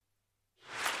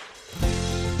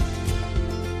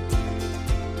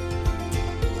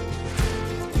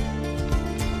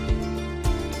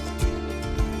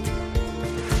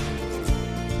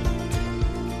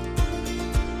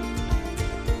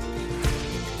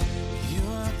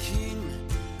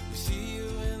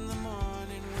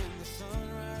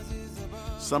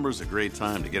Summer's a great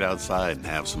time to get outside and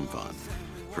have some fun.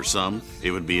 For some,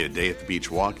 it would be a day at the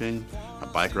beach walking, a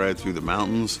bike ride through the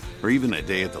mountains, or even a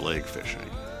day at the lake fishing.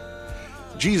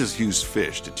 Jesus used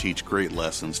fish to teach great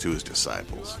lessons to his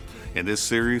disciples. In this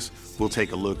series, we'll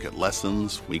take a look at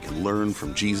lessons we can learn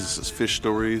from Jesus' fish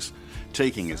stories,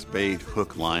 taking his bait,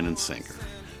 hook, line, and sinker.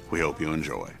 We hope you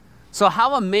enjoy. So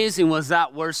how amazing was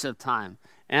that worship time?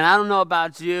 And I don't know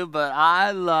about you, but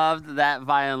I loved that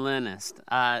violinist.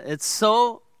 It's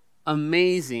so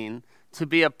amazing to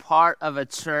be a part of a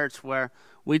church where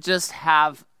we just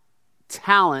have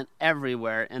talent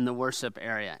everywhere in the worship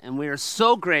area. And we are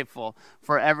so grateful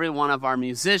for every one of our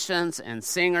musicians and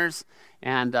singers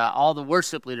and all the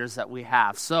worship leaders that we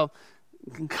have. So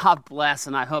God bless,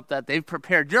 and I hope that they've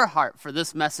prepared your heart for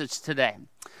this message today.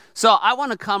 So I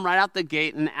want to come right out the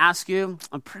gate and ask you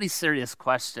a pretty serious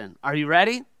question. Are you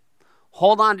ready?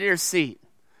 Hold on to your seat.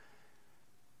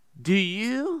 Do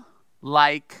you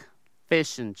like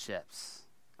fish and chips?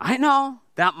 I know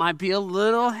that might be a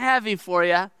little heavy for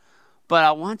you, but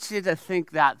I want you to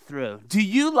think that through. Do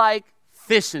you like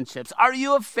fish and chips? Are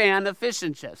you a fan of fish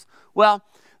and chips? Well,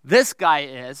 this guy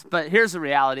is, but here's the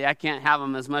reality. I can't have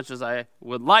them as much as I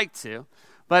would like to.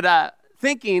 But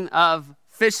thinking of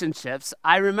fish and chips,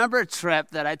 I remember a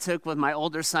trip that I took with my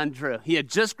older son, Drew. He had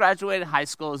just graduated high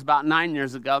school. It was about 9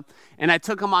 years ago, and I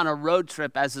took him on a road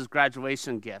trip as his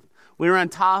graduation gift. We were in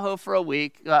Tahoe for a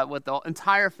week with the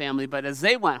entire family, but as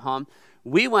they went home,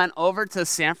 we went over to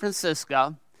San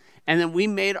Francisco, and then we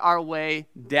made our way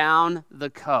down the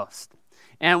coast.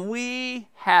 And we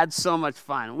had so much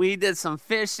fun. We did some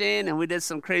fishing, and we did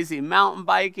some crazy mountain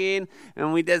biking,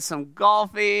 and we did some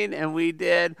golfing, and we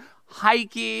did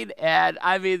hiking, and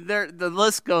I mean, the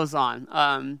list goes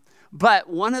on. But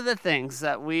one of the things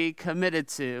that we committed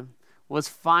to was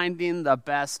finding the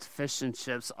best fish and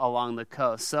chips along the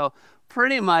coast. So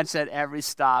pretty much at every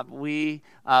stop, we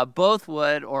both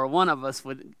would, or one of us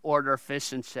would order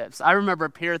fish and chips. I remember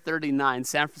Pier 39,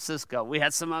 San Francisco. We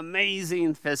had some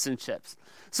amazing fish and chips.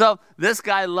 So this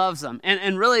guy loves them.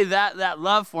 And really that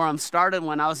love for them started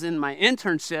when I was in my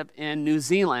internship in New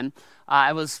Zealand.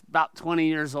 I was about 21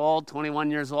 years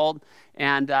old,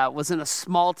 and was in a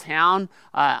small town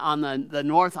on the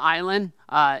North Island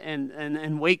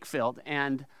in Wakefield.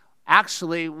 And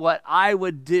actually, what I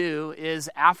would do is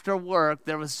after work,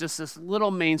 there was just this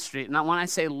little main street. Now, when I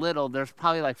say little, there's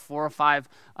probably like 4 or 5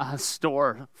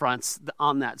 store fronts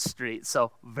on that street.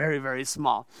 So very, very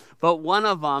small. But one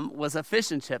of them was a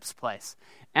fish and chips place.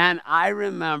 And I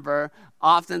remember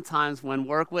oftentimes when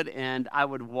work would end, I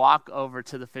would walk over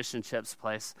to the fish and chips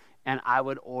place, and I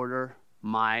would order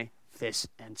my fish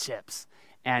and chips.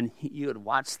 And you would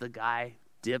watch the guy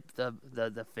dip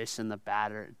the fish in the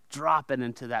batter, drop it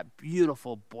into that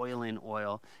beautiful boiling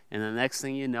oil, and the next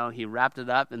thing you know, he wrapped it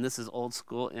up, and this is old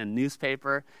school, in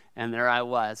newspaper, and there I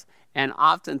was. And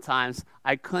oftentimes,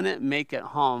 I couldn't make it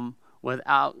home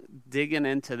without digging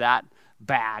into that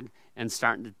bag and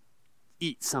starting to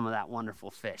eat some of that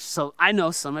wonderful fish. So I know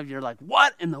some of you are like,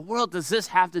 what in the world does this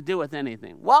have to do with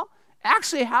anything? Well, it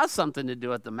actually has something to do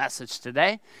with the message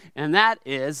today, and that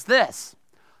is this.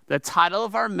 The title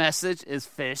of our message is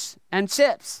Fish and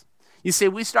Chips. You see,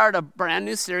 we started a brand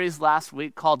new series last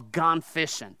week called Gone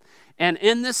Fishing. And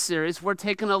in this series, we're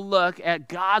taking a look at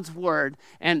God's Word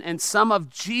and some of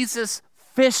Jesus'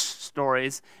 fish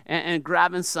stories and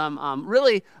grabbing some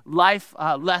really life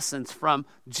lessons from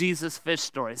Jesus' fish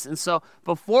stories. And so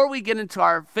before we get into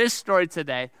our fish story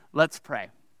today, let's pray.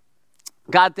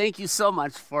 God, thank you so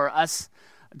much for us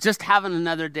just having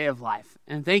another day of life.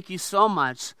 And thank you so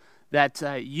much that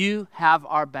you have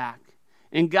our back.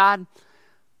 And God,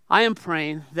 I am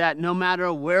praying that no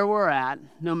matter where we're at,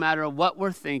 no matter what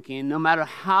we're thinking, no matter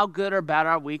how good or bad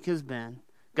our week has been,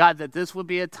 God, that this would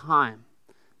be a time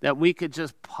that we could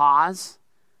just pause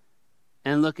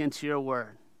and look into your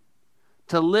word,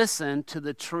 to listen to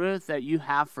the truth that you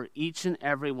have for each and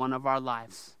every one of our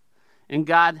lives. And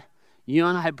God, you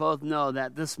and I both know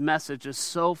that this message is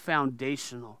so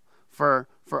foundational for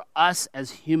us as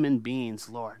human beings,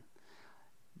 Lord.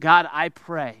 God, I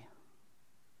pray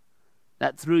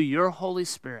that through your Holy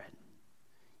Spirit,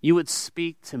 you would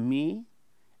speak to me,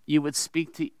 you would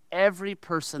speak to every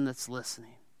person that's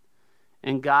listening.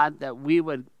 And God, that we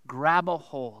would grab a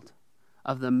hold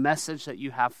of the message that you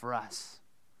have for us.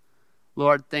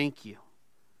 Lord, thank you.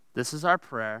 This is our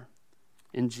prayer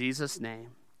in Jesus' name.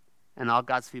 And all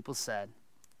God's people said,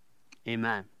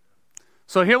 amen.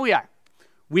 So here we are.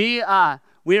 We are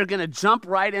going to jump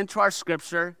right into our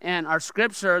scripture. And our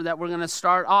scripture that we're going to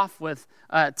start off with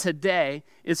today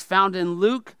is found in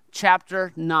Luke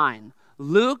chapter 9.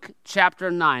 Luke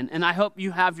chapter 9. And I hope you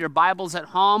have your Bibles at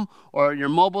home or your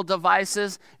mobile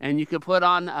devices, and you can put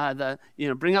on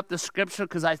bring up the scripture,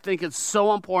 because I think it's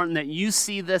so important that you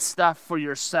see this stuff for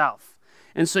yourself.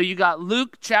 And so you got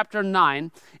Luke chapter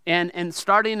 9, and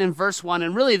starting in verse 1.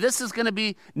 And really, this is going to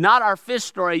be not our fish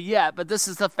story yet, but this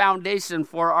is the foundation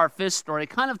for our fish story,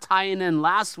 kind of tying in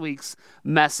last week's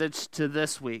message to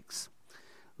this week's.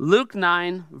 Luke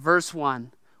 9, verse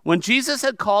 1. When Jesus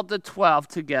had called the 12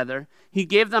 together, he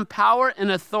gave them power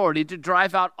and authority to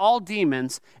drive out all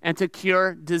demons and to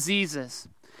cure diseases.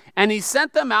 And he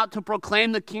sent them out to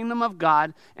proclaim the kingdom of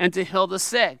God and to heal the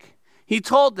sick. He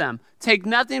told them, take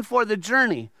nothing for the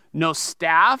journey, no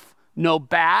staff, no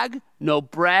bag, no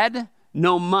bread,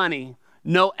 no money,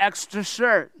 no extra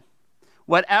shirt.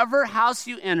 Whatever house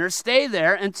you enter, stay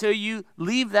there until you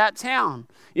leave that town.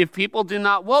 If people do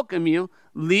not welcome you,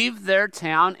 leave their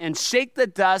town and shake the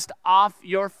dust off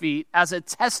your feet as a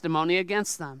testimony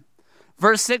against them.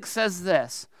 Verse 6 says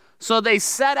this, So they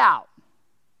set out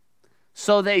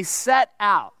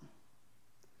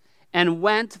and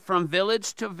went from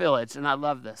village to village, and I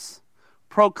love this,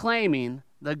 proclaiming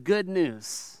the good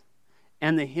news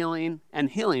and healing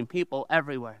people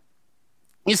everywhere.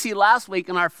 You see, last week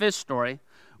in our fish story,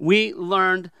 we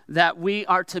learned that we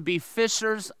are to be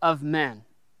fishers of men.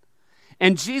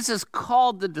 And Jesus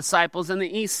called the disciples, and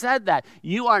he said that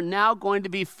you are now going to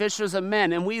be fishers of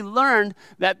men. And we learned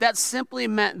that simply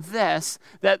meant this,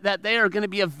 that they are going to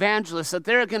be evangelists, that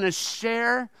they're going to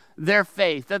share their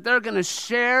faith, that they're going to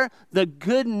share the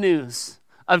good news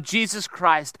of Jesus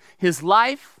Christ, his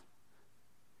life,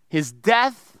 his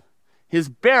death, his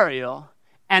burial,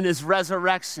 and his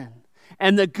resurrection.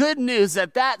 And the good news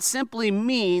that simply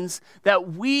means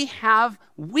that we have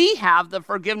the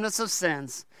forgiveness of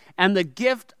sins and the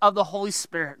gift of the Holy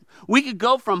Spirit. We could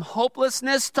go from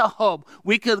hopelessness to hope.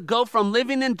 We could go from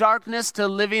living in darkness to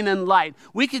living in light.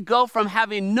 We could go from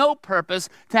having no purpose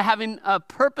to having a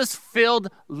purpose-filled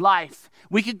life.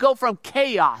 We could go from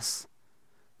chaos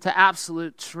to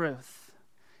absolute truth.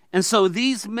 And so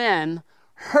these men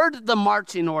heard the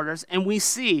marching orders, and we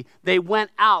see they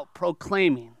went out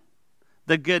proclaiming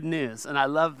the good news. And I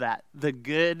love that, the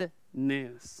good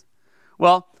news.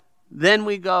 Well, then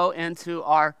we go into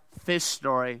our fish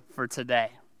story for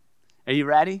today. Are you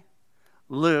ready?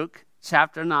 Luke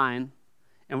chapter 9,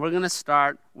 and we're going to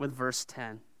start with verse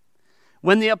 10.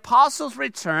 When the apostles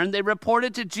returned, they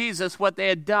reported to Jesus what they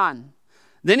had done.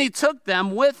 Then he took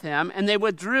them with him, and they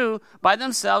withdrew by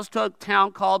themselves to a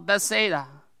town called Bethsaida.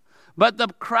 But the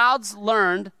crowds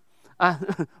learned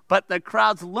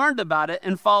about it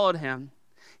and followed him.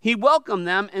 He welcomed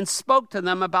them and spoke to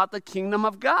them about the kingdom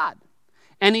of God,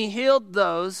 and he healed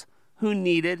those who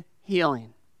needed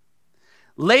healing.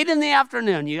 Late in the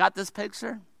afternoon, you got this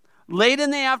picture? Late in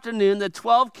the afternoon, the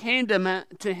 12 came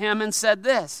to him and said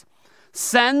this,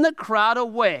 send the crowd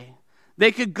away.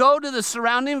 They could go to the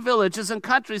surrounding villages and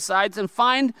countrysides and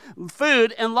find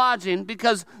food and lodging,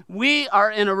 because we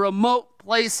are in a remote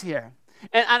place here.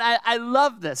 And I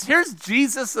love this. Here's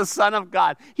Jesus, the Son of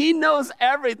God. He knows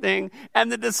everything,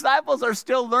 and the disciples are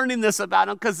still learning this about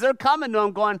him, because they're coming to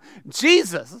him going,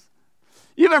 Jesus,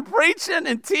 you've been preaching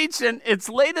and teaching. It's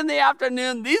late in the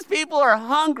afternoon. These people are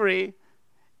hungry,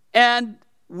 and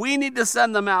we need to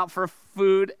send them out for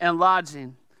food and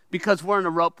lodging because we're in a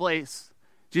remote place.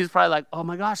 Jesus probably like, oh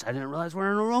my gosh, I didn't realize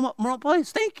we're in a remote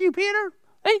place. Thank you, Peter.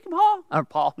 Thank you, Paul. Or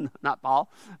Paul, not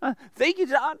Paul. Thank you,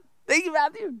 John. Thank you,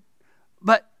 Matthew.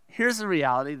 But here's the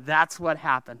reality. That's what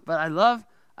happened. But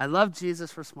I love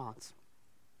Jesus' response.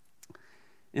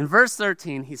 In verse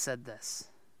 13, he said this,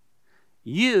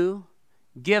 you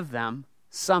give them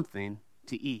something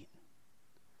to eat.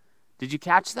 Did you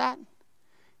catch that?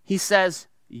 He says,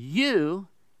 you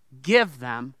give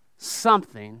them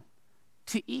something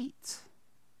to eat.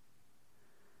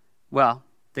 Well,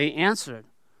 they answered,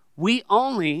 we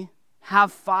only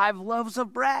have 5 loaves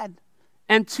of bread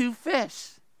and 2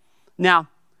 fish. Now,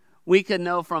 we could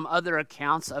know from other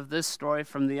accounts of this story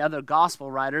from the other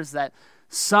gospel writers that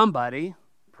somebody,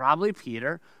 probably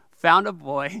Peter, found a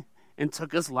boy and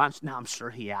took his lunch. Now, I'm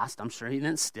sure he asked. I'm sure he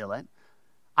didn't steal it.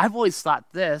 I've always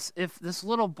thought this, if this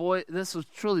was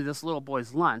truly this little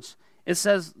boy's lunch, it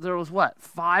says there was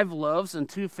 5 loaves and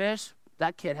 2 fish?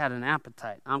 That kid had an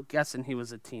appetite. I'm guessing he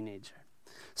was a teenager.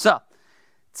 So,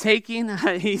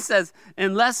 he says,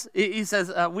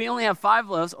 we only have 5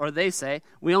 loaves, or they say,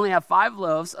 we only have 5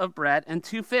 loaves of bread and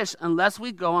 2 fish, unless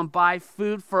we go and buy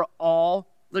food for all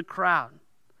the crowd.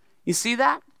 You see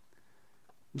that?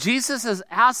 Jesus is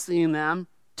asking them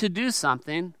to do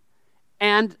something,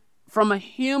 and from a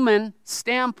human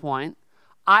standpoint,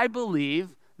 I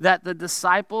believe that the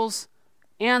disciples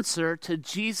answer to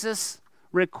Jesus'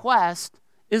 request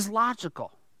is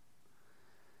logical.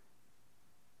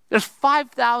 There's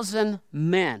 5,000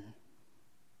 men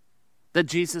that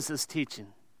Jesus is teaching.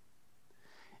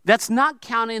 That's not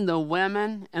counting the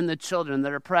women and the children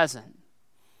that are present.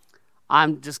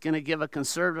 I'm just going to give a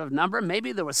conservative number.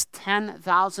 Maybe there was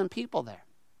 10,000 people there.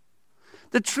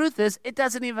 The truth is, it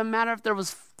doesn't even matter if there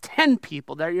was 10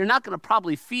 people there. You're not going to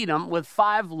probably feed them with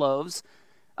 5 loaves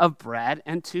of bread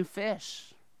and 2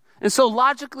 fish. And so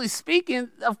logically speaking,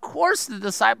 of course the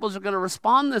disciples are going to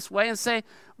respond this way and say,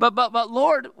 but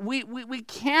Lord, we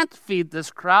can't feed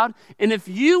this crowd. And if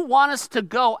you want us to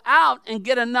go out and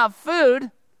get enough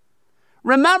food,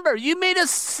 remember, you made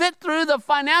us sit through the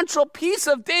financial piece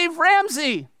of Dave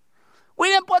Ramsey. We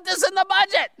didn't put this in the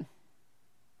budget.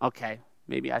 Okay,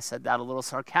 maybe I said that a little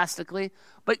sarcastically,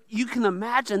 but you can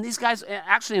imagine these guys,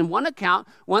 actually in one account,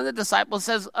 one of the disciples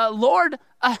says, Lord,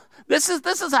 this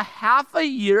is a half a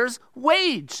year's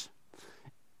wage.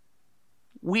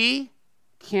 We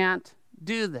can't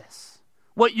do this.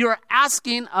 What you're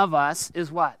asking of us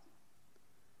is what?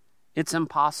 It's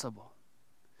impossible.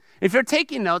 If you're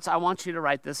taking notes, I want you to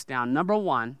write this down. Number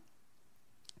 1,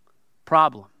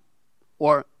 problem,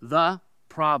 or the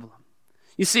problem.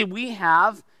 You see, we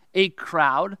have a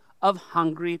crowd of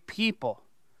hungry people,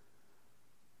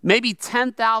 maybe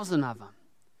 10,000 of them.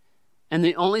 And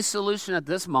the only solution at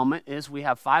this moment is we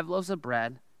have 5 loaves of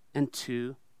bread and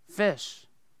 2 fish.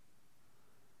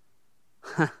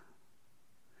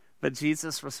 But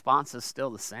Jesus' response is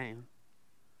still the same.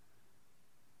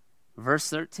 Verse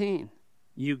 13,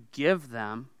 you give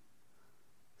them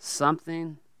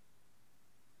something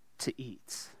to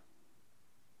eat.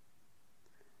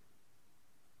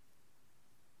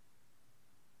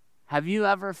 Have you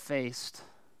ever faced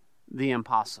the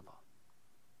impossible?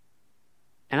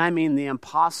 And I mean the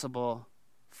impossible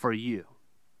for you.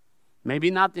 Maybe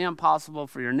not the impossible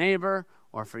for your neighbor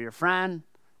or for your friend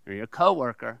or your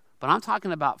coworker, but I'm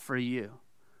talking about for you,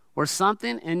 where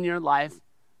something in your life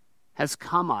has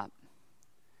come up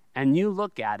and you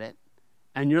look at it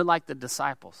and you're like the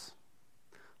disciples.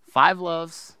 5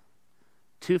 loaves,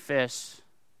 2 fish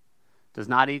does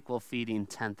not equal feeding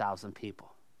 10,000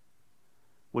 people.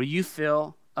 Where you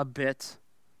feel a bit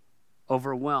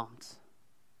overwhelmed.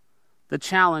 The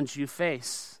challenge you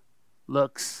face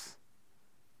looks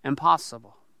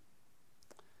impossible.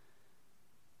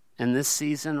 In this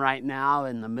season right now,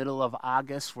 in the middle of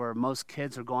August, where most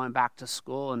kids are going back to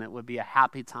school and it would be a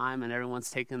happy time and everyone's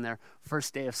taking their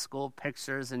first day of school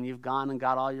pictures and you've gone and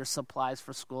got all your supplies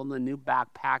for school and the new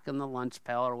backpack and the lunch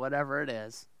pail or whatever it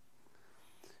is,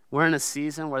 we're in a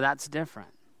season where that's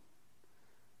different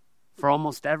for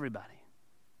almost everybody.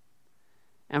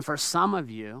 And for some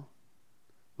of you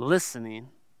listening,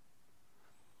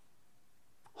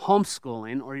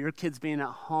 homeschooling or your kids being at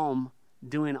home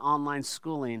doing online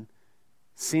schooling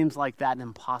seems like that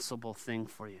impossible thing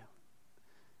for you.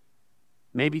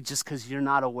 Maybe just because you're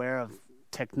not aware of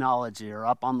technology or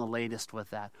up on the latest with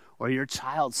that, or your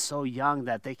child's so young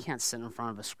that they can't sit in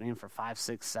front of a screen for 5,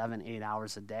 6, 7, 8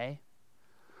 hours a day.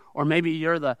 Or maybe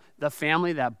you're the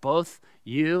family that both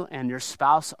you and your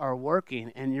spouse are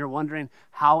working and you're wondering,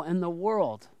 how in the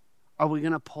world are we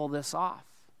going to pull this off?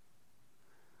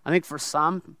 I think for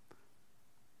some,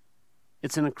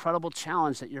 it's an incredible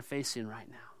challenge that you're facing right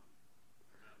now.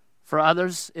 For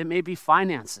others, it may be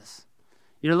finances.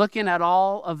 You're looking at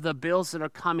all of the bills that are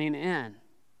coming in,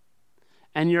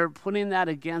 and you're putting that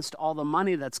against all the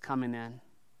money that's coming in,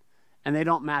 and they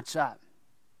don't match up.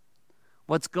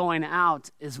 What's going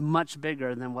out is much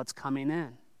bigger than what's coming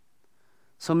in.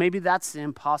 So maybe that's the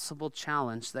impossible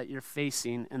challenge that you're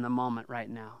facing in the moment right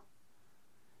now.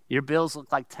 Your bills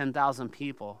look like 10,000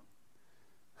 people,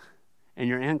 and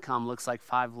your income looks like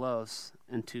 5 loaves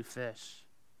and 2 fish.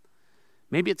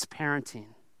 Maybe it's parenting.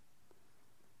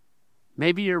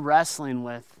 Maybe you're wrestling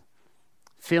with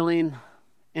feeling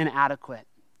inadequate.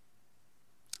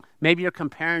 Maybe you're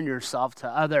comparing yourself to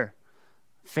other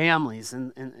families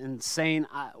and saying,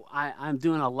 I'm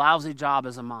doing a lousy job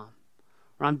as a mom,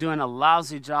 or I'm doing a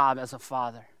lousy job as a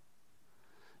father.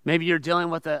 Maybe you're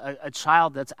dealing with a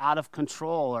child that's out of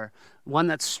control, or one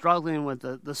that's struggling with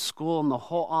the school and the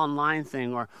whole online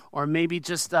thing, or maybe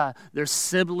just their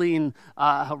sibling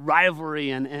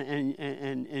rivalry and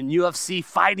UFC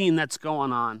fighting that's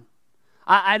going on.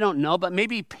 I don't know, but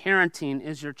maybe parenting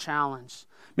is your challenge.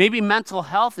 Maybe mental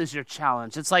health is your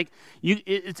challenge. It's like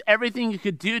it's everything you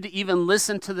could do to even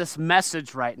listen to this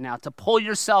message right now, to pull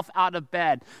yourself out of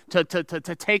bed, to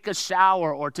take a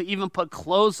shower, or to even put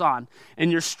clothes on.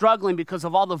 And you're struggling because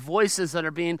of all the voices that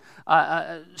are being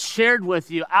shared with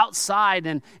you outside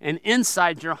and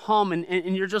inside your home.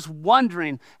 And you're just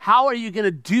wondering, how are you going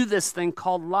to do this thing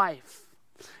called life?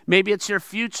 Maybe it's your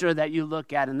future that you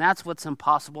look at, and that's what's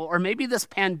impossible. Or maybe this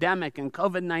pandemic and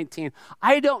COVID-19.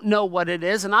 I don't know what it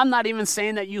is, and I'm not even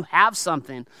saying that you have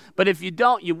something. But if you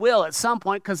don't, you will at some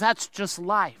point, because that's just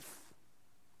life.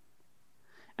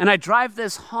 And I drive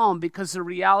this home because the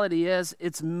reality is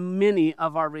it's many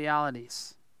of our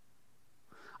realities.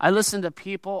 I listen to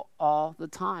people all the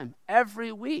time.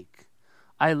 Every week,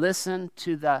 I listen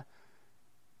to the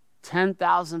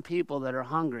 10,000 people that are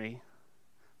hungry,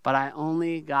 but I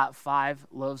only got 5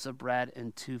 loaves of bread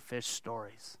and 2 fish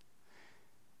stories.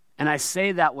 And I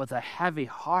say that with a heavy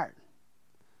heart,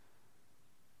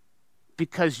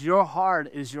 because your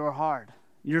heart is your heart.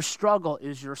 Your struggle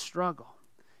is your struggle.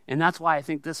 And that's why I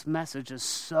think this message is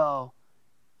so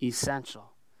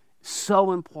essential,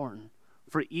 so important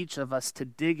for each of us to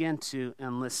dig into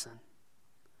and listen.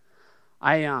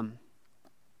 I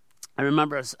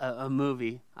remember a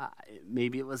movie,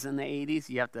 maybe it was in the 80s,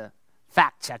 you have to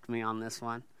fact check me on this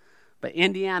one, but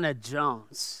Indiana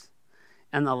Jones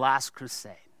and the Last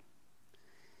Crusade.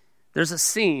 There's a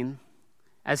scene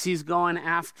as he's going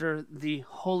after the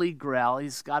Holy Grail.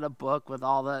 He's got a book with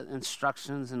all the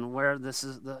instructions and where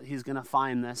he's going to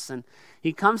find this, and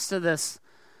he comes to this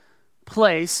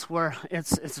place where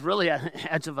it's really at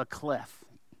the edge of a cliff.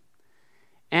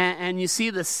 And you see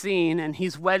the scene, and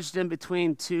he's wedged in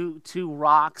between two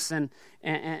rocks, and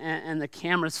the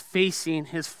camera's facing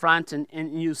his front,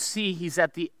 and you see he's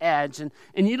at the edge, and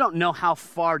you don't know how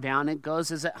far down it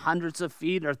goes. Is it hundreds of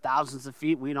feet or thousands of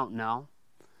feet? We don't know.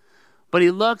 But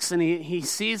he looks, and he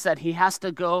sees that he has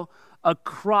to go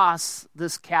across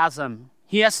this chasm.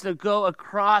 He has to go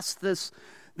across this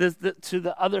to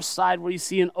the other side where you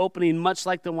see an opening, much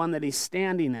like the one that he's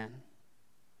standing in.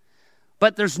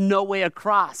 But there's no way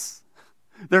across.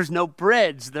 There's no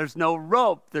bridge. There's no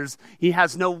rope. He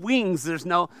has no wings. There's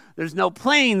no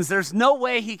planes. There's no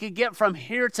way he could get from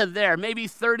here to there, maybe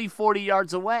 30, 40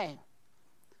 yards away.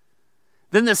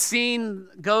 Then the scene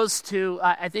goes to,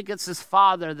 I think it's his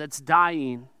father that's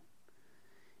dying.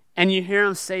 And you hear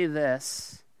him say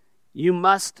this: "You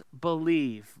must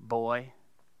believe, boy.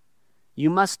 You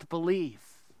must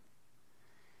believe."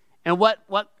 And what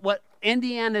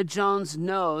Indiana Jones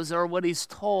knows, or what he's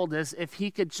told, is if he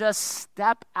could just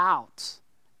step out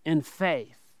in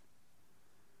faith,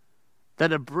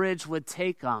 that a bridge would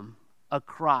take him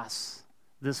across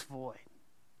this void.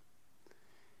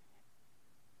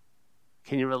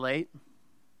 Can you relate?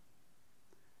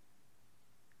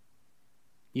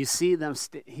 You see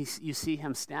you see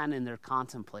him standing there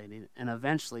contemplating, and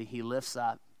eventually he lifts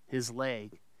up his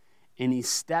leg and he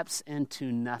steps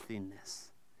into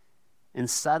nothingness. And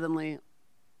suddenly,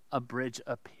 a bridge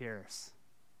appears,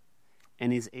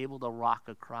 and he's able to walk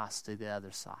across to the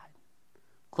other side,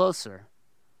 closer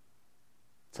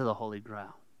to the Holy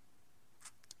Grail.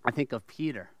 I think of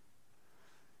Peter.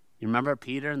 You remember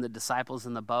Peter and the disciples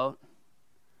in the boat?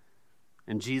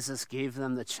 And Jesus gave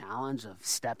them the challenge of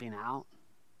stepping out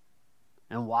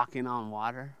and walking on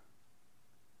water,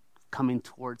 coming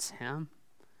towards him.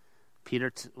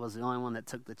 Peter was the only one that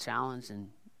took the challenge,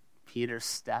 and Peter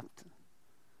stepped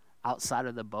outside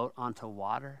of the boat onto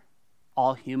water.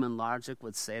 All human logic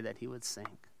would say that he would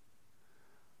sink.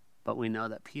 But we know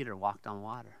that Peter walked on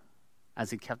water as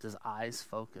he kept his eyes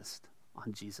focused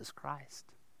on Jesus Christ.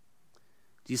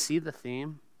 Do you see the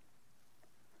theme?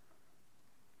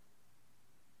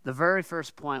 The very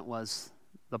first point was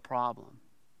the problem.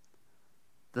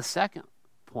 The second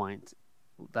point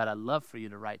that I'd love for you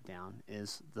to write down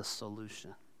is the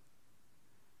solution.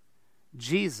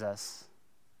 Jesus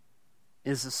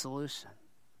is the solution.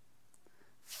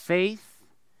 Faith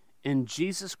in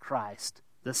Jesus Christ,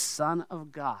 the Son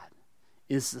of God,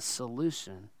 is the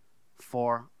solution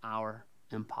for our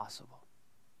impossible.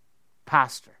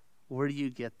 Pastor, where do you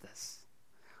get this?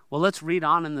 Well, let's read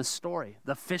on in the story,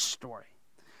 the fish story.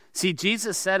 See,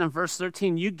 Jesus said in verse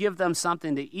 13, "You give them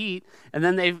something to eat." And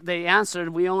then they answered,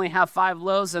 "We only have 5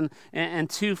 loaves and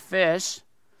 2 fish.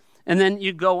 And then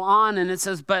you go on and it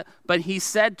says, but he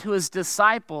said to his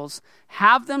disciples,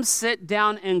 "Have them sit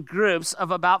down in groups of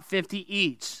about 50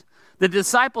 each." The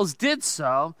disciples did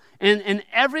so, and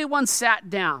everyone sat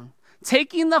down.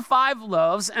 Taking the 5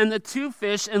 loaves and the 2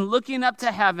 fish and looking up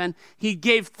to heaven, he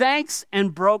gave thanks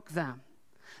and broke them.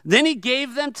 Then he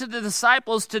gave them to the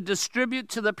disciples to distribute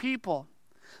to the people.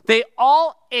 They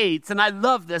all ate, and I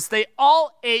love this. They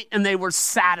all ate and they were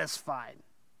satisfied.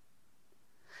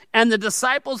 And the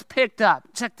disciples picked up,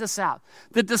 check this out.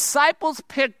 The disciples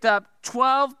picked up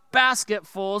 12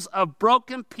 basketfuls of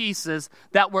broken pieces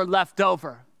that were left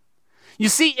over. You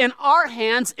see, in our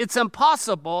hands, it's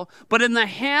impossible, but in the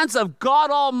hands of God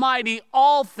Almighty,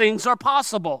 all things are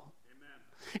possible.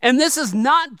 And this is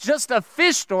not just a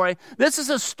fish story. This is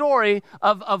a story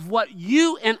of what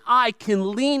you and I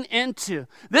can lean into.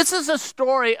 This is a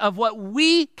story of what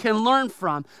we can learn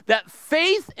from, that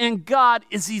faith in God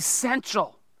is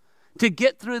essential to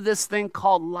get through this thing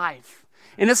called life.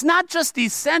 And it's not just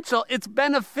essential, it's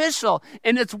beneficial,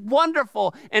 and it's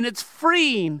wonderful, and it's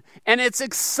freeing, and it's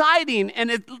exciting, and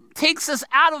it takes us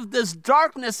out of this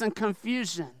darkness and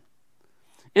confusion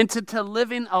into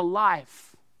living a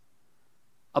life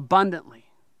abundantly,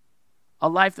 a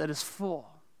life that is full.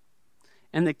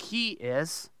 And the key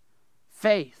is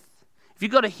faith. If you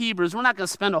go to Hebrews, we're not going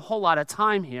to spend a whole lot of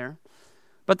time here,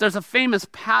 but there's a famous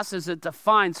passage that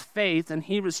defines faith in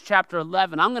Hebrews chapter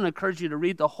 11. I'm going to encourage you to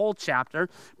read the whole chapter,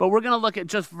 but we're going to look at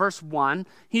just verse 1.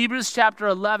 Hebrews chapter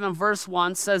 11, verse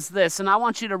 1 says this, and I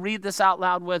want you to read this out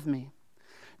loud with me.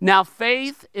 Now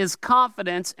faith is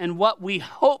confidence in what we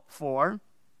hope for,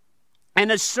 and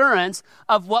assurance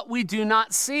of what we do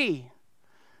not see.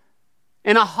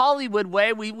 In a Hollywood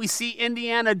way, we see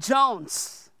Indiana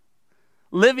Jones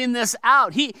living this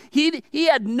out. He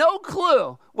had no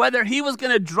clue whether he was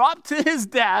going to drop to his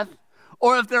death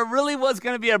or if there really was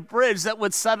going to be a bridge that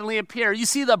would suddenly appear. You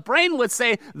see, the brain would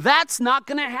say, that's not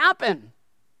going to happen.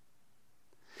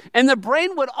 And the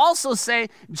brain would also say,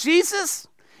 Jesus,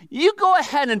 you go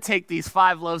ahead and take these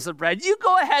 5 loaves of bread. You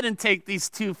go ahead and take these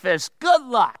 2 fish. Good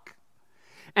luck.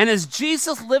 And as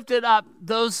Jesus lifted up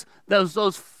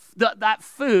that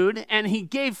food and he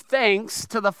gave thanks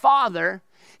to the Father,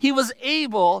 he was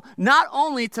able not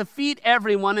only to feed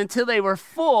everyone until they were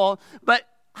full, but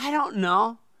I don't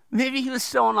know, maybe he was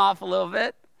showing off a little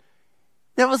bit.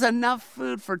 There was enough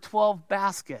food for 12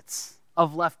 baskets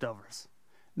of leftovers.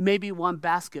 Maybe 1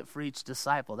 basket for each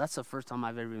disciple. That's the first time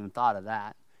I've ever even thought of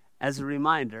that, as a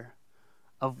reminder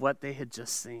of what they had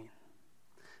just seen.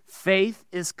 Faith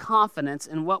is confidence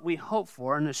in what we hope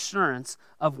for and assurance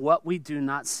of what we do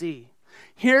not see.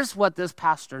 Here's what this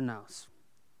pastor knows.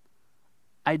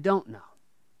 I don't know,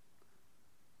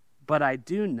 but I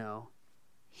do know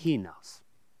he knows.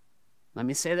 Let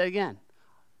me say that again.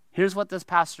 Here's what this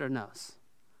pastor knows.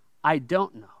 I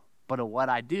don't know, but what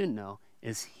I do know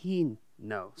is he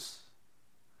knows.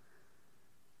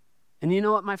 And you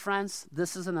know what, my friends?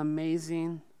 This is an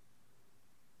amazing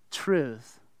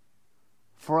truth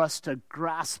for us to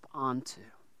grasp onto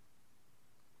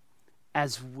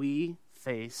as we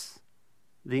face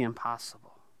the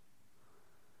impossible.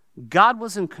 God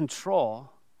was in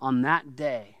control on that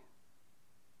day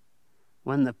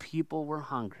when the people were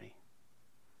hungry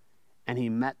and he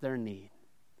met their need.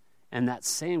 And that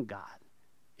same God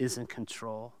is in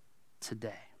control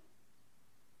today.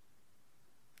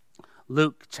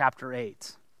 Luke chapter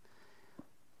 8.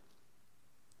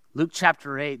 Luke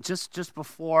chapter 8, just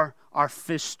before our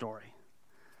fish story.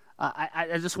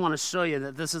 I just want to show you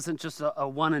that this isn't just a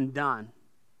one and done.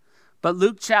 But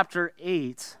Luke chapter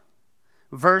 8,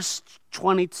 verse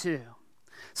 22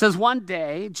 says, one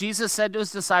day Jesus said to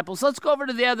his disciples, let's go over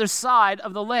to the other side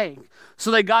of the lake.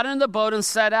 So they got into the boat and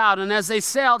set out. And as they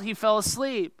sailed, he fell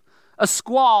asleep. A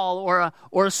squall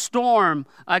or a storm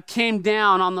came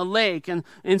down on the lake, and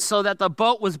so that the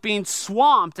boat was being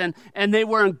swamped, and they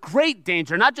were in great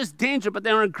danger. Not just danger, but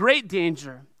they were in great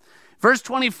danger. Verse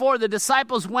 24, the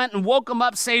disciples went and woke him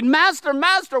up, saying, Master,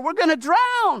 Master, we're going to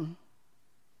drown.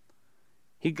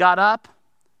 He got up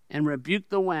and rebuked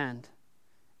the wind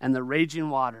and the raging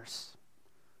waters.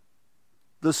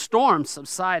 The storm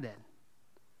subsided,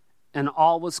 and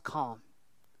all was calm.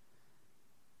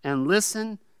 And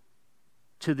listen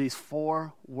to these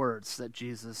 4 words that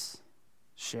Jesus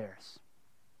shares.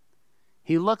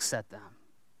 He looks at them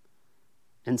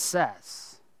and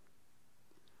says,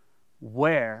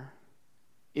 where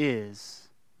is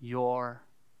your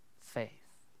faith?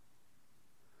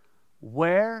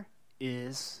 Where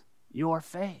is your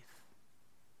faith?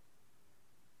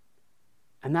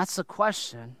 And that's the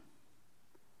question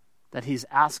that he's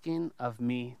asking of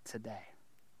me today.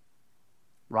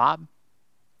 Rob,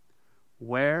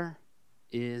 where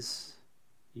is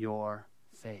your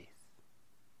faith?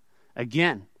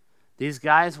 Again, these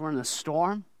guys were in a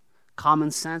storm.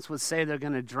 Common sense would say they're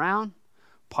going to drown.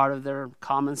 Part of their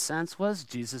common sense was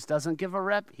Jesus doesn't give a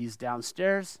rip. He's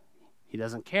downstairs. He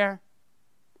doesn't care.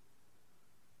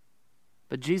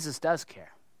 But Jesus does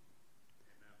care.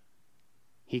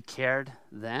 He cared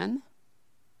then,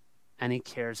 and he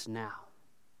cares now.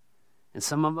 And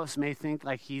some of us may think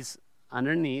like he's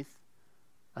underneath,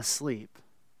 asleep,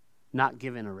 not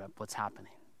giving a rip what's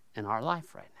happening in our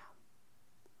life right now.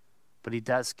 But he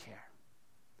does care.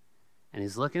 And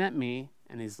he's looking at me,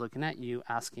 and he's looking at you,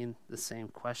 asking the same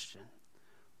question.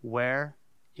 Where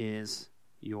is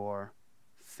your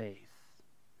faith?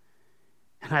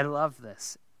 And I love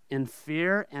this. In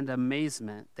fear and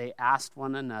amazement, they asked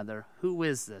one another, who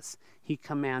is this? He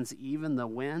commands even the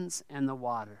winds and the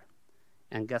water.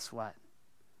 And guess what?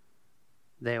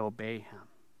 They obey him.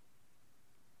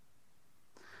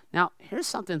 Now, here's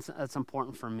something that's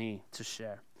important for me to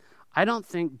share. I don't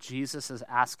think Jesus is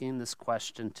asking this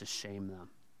question to shame them.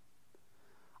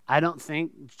 I don't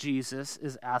think Jesus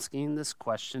is asking this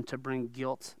question to bring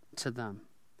guilt to them.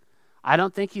 I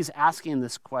don't think he's asking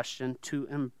this question to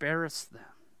embarrass them.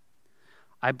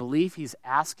 I believe he's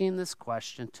asking this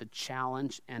question to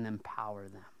challenge and empower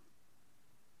them,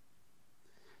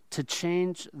 to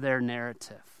change their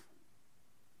narrative.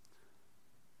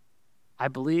 I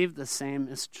believe the same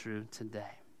is true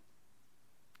today.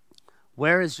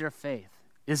 Where is your faith?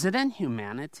 Is it in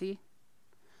humanity?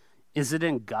 Is it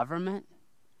in government?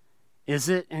 Is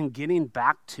it in getting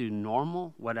back to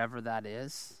normal, whatever that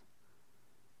is?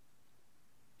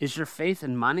 Is your faith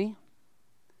in money?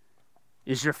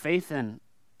 Is your faith in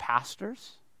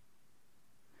pastors?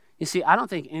 You see, I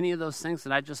don't think any of those things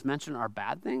that I just mentioned are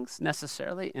bad things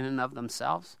necessarily in and of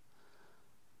themselves.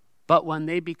 But when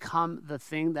they become the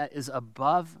thing that is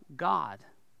above God,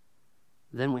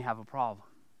 then we have a problem.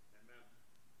 Amen.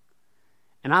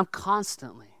 And I'm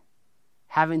constantly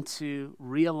having to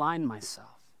realign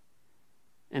myself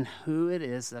in who it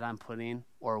is that I'm putting,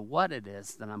 or what it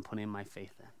is that I'm putting my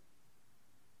faith in.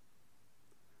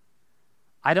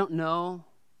 I don't know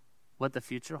what the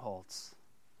future holds,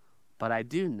 but I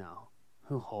do know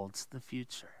who holds the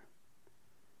future.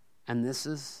 And this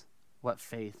is what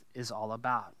faith is all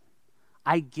about.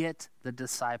 I get the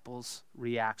disciples'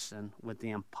 reaction with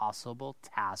the impossible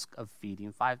task of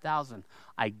feeding 5,000.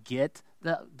 I get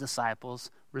the disciples'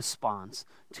 response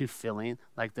to feeling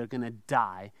like they're going to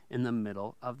die in the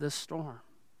middle of this storm.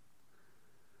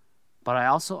 But I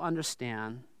also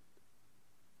understand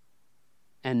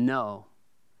and know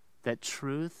that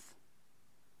truth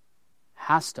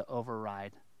has to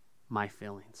override my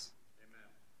feelings. Amen.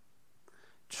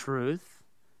 Truth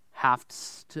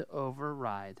has to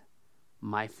override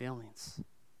my feelings.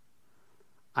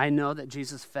 I know that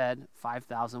Jesus fed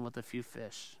 5,000 with a few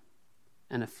fish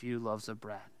and a few loaves of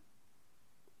bread.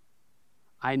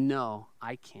 I know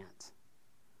I can't,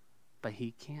 but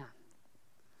he can.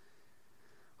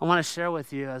 I want to share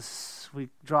with you, as we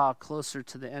draw closer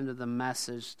to the end of the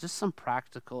message, just some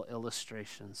practical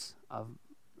illustrations of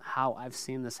how I've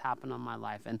seen this happen in my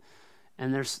life.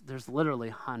 And there's literally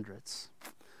hundreds.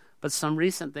 But some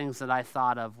recent things that I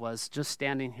thought of was just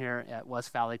standing here at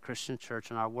West Valley Christian Church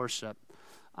in our worship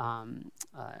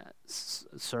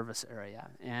service area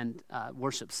and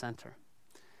worship center.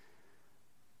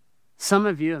 Some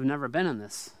of you have never been in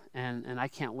this, and I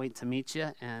can't wait to meet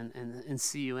you and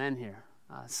see you in here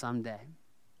someday.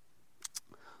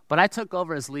 But I took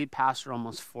over as lead pastor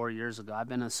almost 4 years ago. I've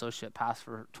been an associate pastor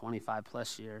for 25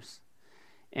 plus years.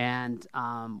 And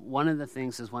one of the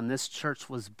things is when this church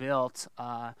was built,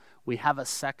 we have a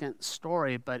second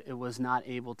story, but it was not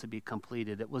able to be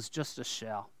completed. It was just a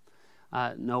shell,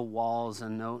 no walls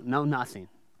and no nothing.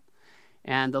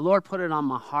 And the Lord put it on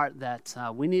my heart that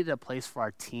we needed a place for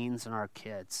our teens and our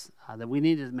kids, that we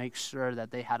needed to make sure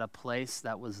that they had a place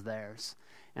that was theirs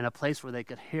and a place where they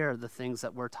could hear the things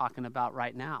that we're talking about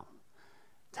right now,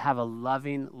 to have a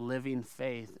loving, living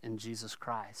faith in Jesus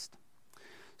Christ.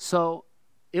 So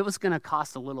it was going to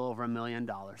cost a little over $1 million,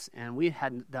 and we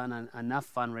had done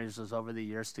enough fundraisers over the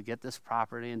years to get this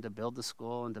property and to build the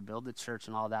school and to build the church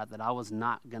and all that I was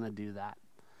not going to do that.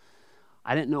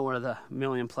 I didn't know where the $1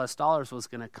 million+ was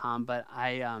going to come, but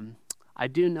I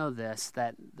do know this,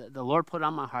 that the Lord put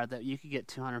on my heart that you could get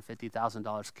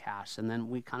 $250,000 cash, and then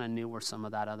we kind of knew where some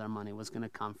of that other money was going to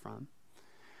come from.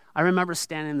 I remember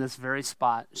standing in this very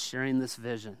spot, sharing this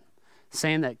vision,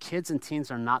 saying that kids and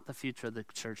teens are not the future of the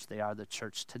church, they are the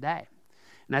church today.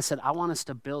 And I said, I want us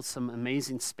to build some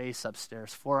amazing space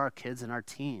upstairs for our kids and our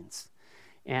teens.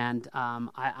 And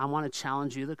I want to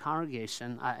challenge you, the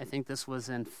congregation. I think this was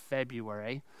in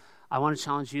February. I want to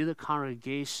challenge you, the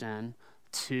congregation,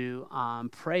 to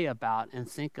pray about and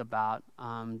think about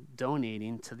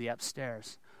donating to the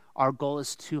upstairs. Our goal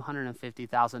is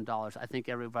 $250,000. I think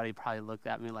everybody probably looked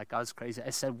at me like I was crazy.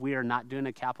 I said, we are not doing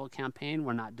a capital campaign.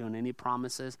 We're not doing any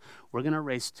promises. We're going to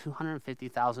raise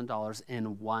 $250,000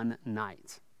 in one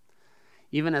night.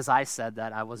 Even as I said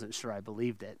that, I wasn't sure I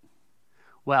believed it.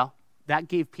 Well, that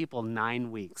gave people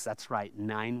 9 weeks. That's right,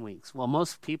 9 weeks. Well,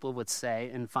 most people would say,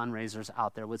 and fundraisers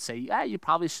out there would say, yeah, you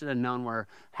probably should have known where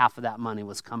half of that money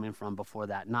was coming from before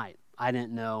that night. I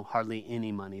didn't know hardly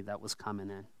any money that was coming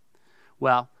in.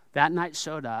 Well, that night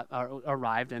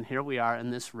arrived, and here we are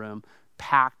in this room,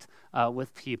 packed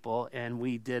with people, and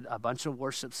we did a bunch of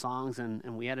worship songs,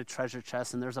 and we had a treasure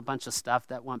chest, and there's a bunch of stuff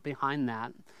that went behind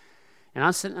that. And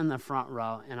I'm sitting in the front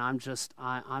row, and I'm just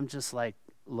like,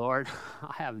 Lord,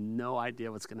 I have no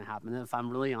idea what's going to happen. And if I'm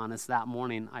really honest, that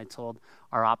morning I told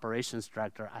our operations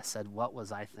director, I said, what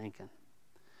was I thinking?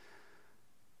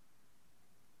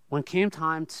 When it came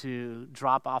time to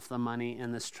drop off the money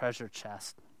in this treasure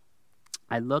chest,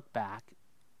 I looked back,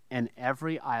 and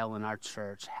every aisle in our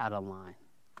church had a line.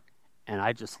 And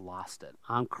I just lost it.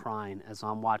 I'm crying as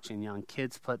I'm watching young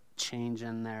kids put change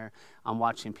in there. I'm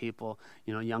watching people,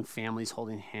 young families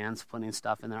holding hands, putting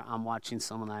stuff in there. I'm watching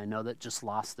someone that I know that just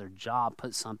lost their job,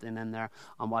 put something in there.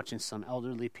 I'm watching some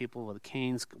elderly people with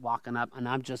canes walking up, and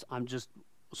I'm just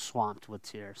swamped with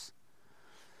tears.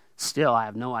 Still, I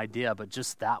have no idea, but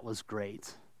just that was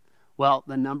great. Well,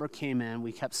 the number came in.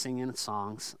 We kept singing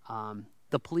songs.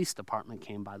 The police department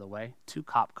came, by the way, 2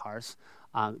 cop cars.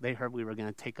 They heard we were going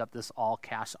to take up this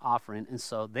all-cash offering, and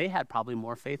so they had probably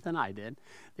more faith than I did.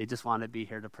 They just wanted to be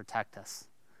here to protect us.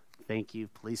 Thank you,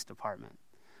 police department.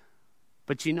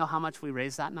 But you know how much we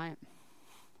raised that night?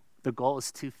 The goal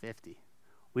is $250.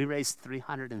 We raised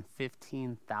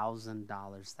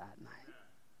 $315,000 that night.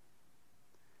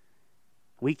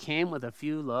 We came with a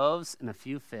few loaves and a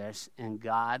few fish, and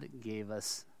God gave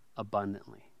us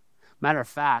abundantly. Matter of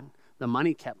fact, the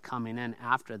money kept coming in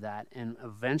after that, and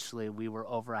eventually we were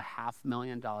over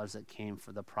 $500,000 that came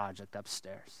for the project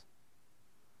upstairs.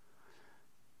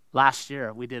 Last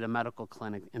year, we did a medical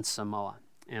clinic in Samoa,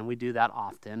 and we do that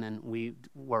often, and we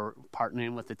were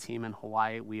partnering with the team in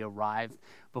Hawaii. We arrived.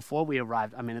 Before we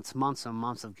arrived, it's months and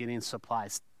months of getting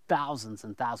supplies, thousands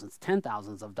and thousands,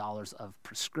 $10,000s of dollars of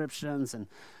prescriptions and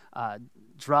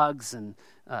drugs and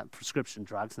prescription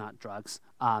drugs, not drugs,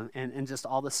 and just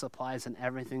all the supplies and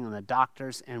everything and the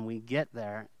doctors. And we get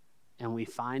there and we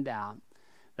find out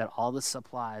that all the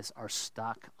supplies are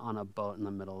stuck on a boat in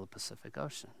the middle of the Pacific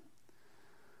Ocean.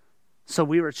 So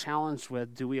we were challenged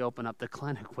with, do we open up the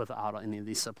clinic without any of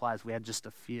these supplies? We had just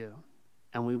a few.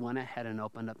 And we went ahead and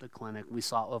opened up the clinic. We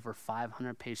saw over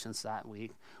 500 patients that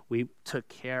week. We took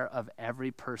care of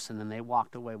every person, and they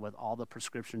walked away with all the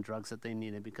prescription drugs that they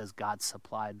needed because God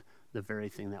supplied the very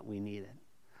thing that we needed.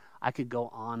 I could go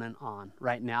on and on.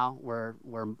 Right now, we're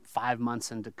 5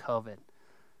 months into COVID.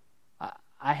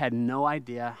 I had no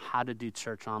idea how to do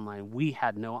church online. We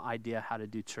had no idea how to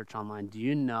do church online. Do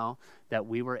you know that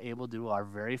we were able to do our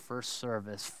very first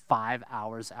service 5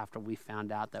 hours after we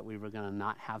found out that we were going to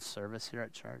not have service here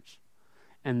at church?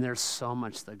 And there's so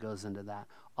much that goes into that.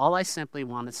 All I simply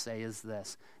want to say is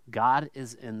this: God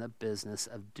is in the business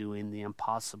of doing the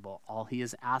impossible. All he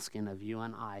is asking of you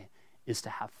and I is to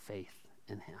have faith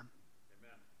in him.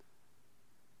 Amen.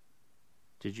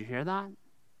 Did you hear that?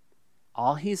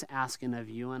 All he's asking of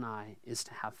you and I is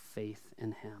to have faith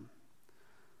in him.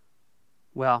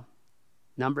 Well,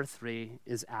 number 3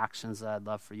 is actions that I'd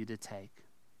love for you to take.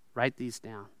 Write these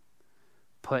down.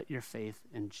 Put your faith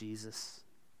in Jesus.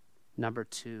 Number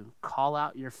 2, call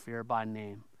out your fear by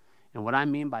name. And what I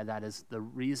mean by that is the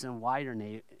reason why you're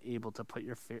able to put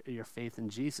your faith in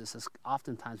Jesus is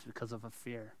oftentimes because of a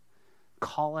fear.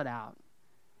 Call it out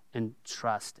and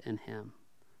trust in him.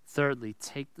 Thirdly,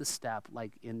 take the step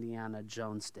like Indiana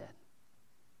Jones did.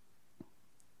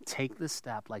 Take the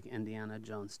step like Indiana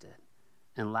Jones did.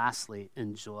 And lastly,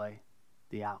 enjoy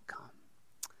the outcome.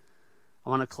 I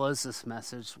want to close this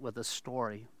message with a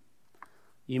story.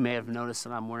 You may have noticed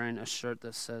that I'm wearing a shirt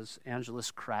that says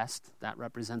Angeles Crest. That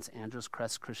represents Angeles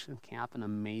Crest Christian Camp, an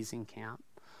amazing camp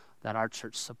that our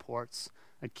church supports.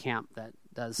 A camp that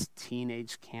does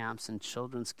teenage camps and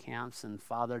children's camps and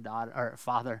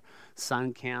father-son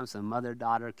camps and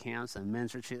mother-daughter camps and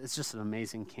men's retreat. It's just an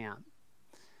amazing camp.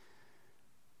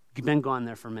 I've been going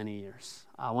there for many years.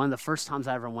 One of the first times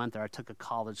I ever went there, I took a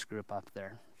college group up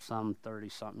there some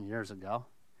 30-something years ago.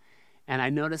 And I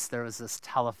noticed there was this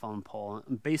telephone pole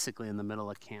basically in the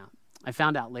middle of camp. I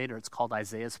found out later it's called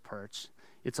Isaiah's Perch.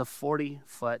 It's a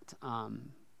 40-foot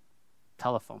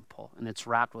telephone pole, and it's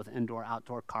wrapped with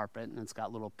indoor-outdoor carpet, and it's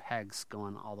got little pegs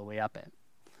going all the way up it.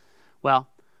 Well,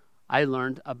 I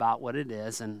learned about what it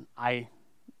is, and I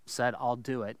said I'll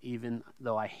do it, even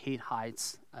though I hate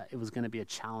heights. It was going to be a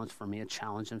challenge for me, a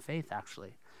challenge in faith,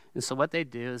 actually. And so what they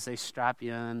do is they strap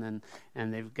you in,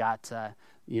 and they've got,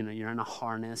 you're in a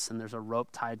harness, and there's a rope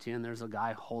tied to you, and there's a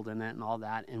guy holding it and all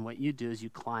that. And what you do is you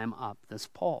climb up this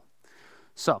pole.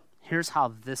 So here's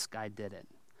how this guy did it.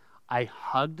 I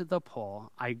hugged the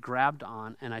pole, I grabbed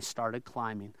on, and I started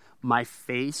climbing. My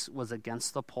face was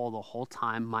against the pole the whole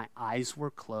time. My eyes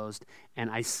were closed, and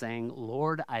I sang,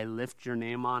 Lord, I lift your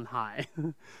name on high.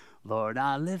 Lord,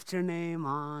 I lift your name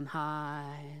on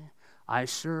high. I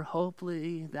sure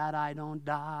hopefully that I don't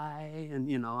die.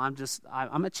 And,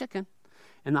 I'm a chicken.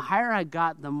 And the higher I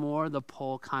got, the more the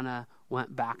pole kind of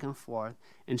went back and forth.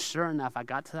 And sure enough, I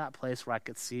got to that place where I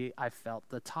could see, I felt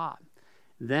the top.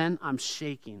 Then I'm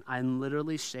shaking. I'm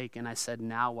literally shaking. I said,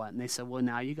 now what? And they said, well,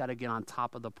 now you got to get on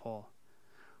top of the pole.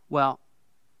 Well,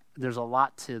 there's a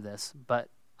lot to this, but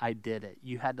I did it.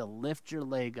 You had to lift your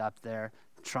leg up there,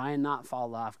 try and not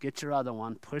fall off, get your other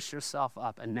one, push yourself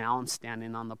up, and now I'm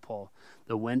standing on the pole.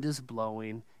 The wind is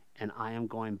blowing, and I am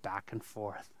going back and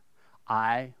forth.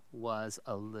 I was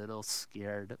a little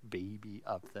scared baby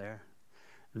up there.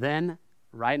 Then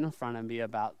right in front of me,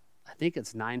 about, I think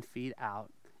it's 9 feet out,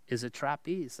 is a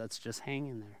trapeze that's just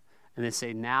hanging there. And they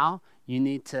say, now you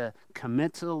need to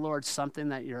commit to the Lord something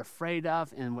that you're afraid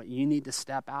of and what you need to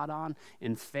step out on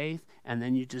in faith, and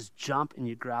then you just jump and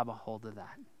you grab a hold of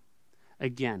that.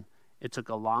 Again, it took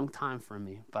a long time for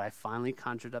me, but I finally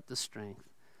conjured up the strength,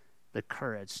 the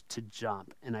courage to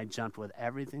jump, and I jumped with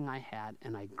everything I had,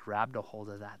 and I grabbed a hold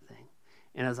of that thing.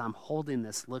 And as I'm holding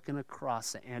this, looking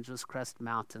across the Angeles Crest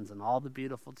Mountains and all the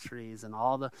beautiful trees and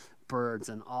all the birds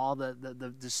and all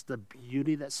the just the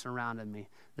beauty that surrounded me,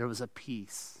 there was a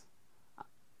peace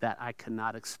that I could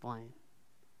not explain.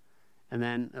 And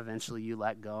then eventually you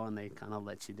let go and they kind of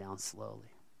let you down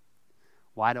slowly.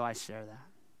 Why do I share that?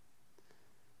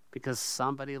 Because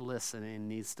somebody listening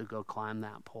needs to go climb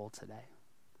that pole today.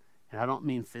 And I don't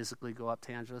mean physically go up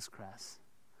to Angeles Crest.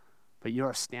 But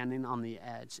you're standing on the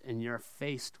edge and you're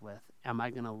faced with, am I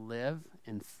going to live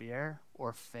in fear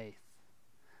or faith?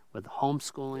 With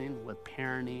homeschooling, with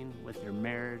parenting, with your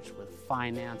marriage, with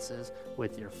finances,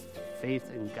 with your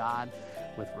faith in God,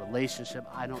 with relationship,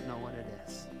 I don't know what it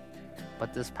is.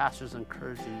 But this pastor's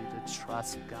encouraging you to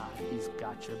trust God. He's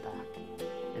got your back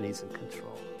and he's in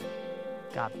control.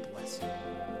 God bless you.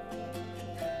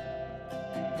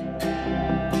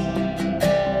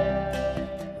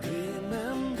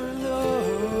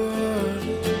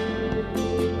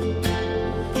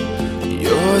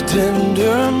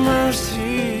 Tender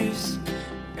mercies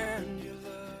and your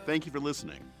love. Thank you for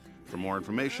listening. For more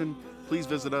information, please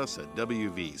visit us at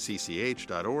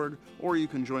wvcch.org, or you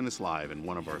can join us live in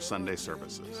one of our Sunday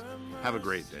services. Have a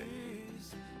great day.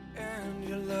 And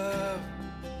your love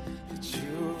that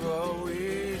you've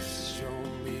always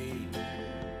shown me.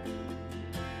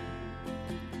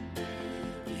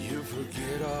 You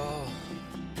forget all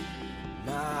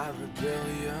my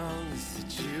rebellions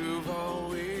that you've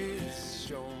always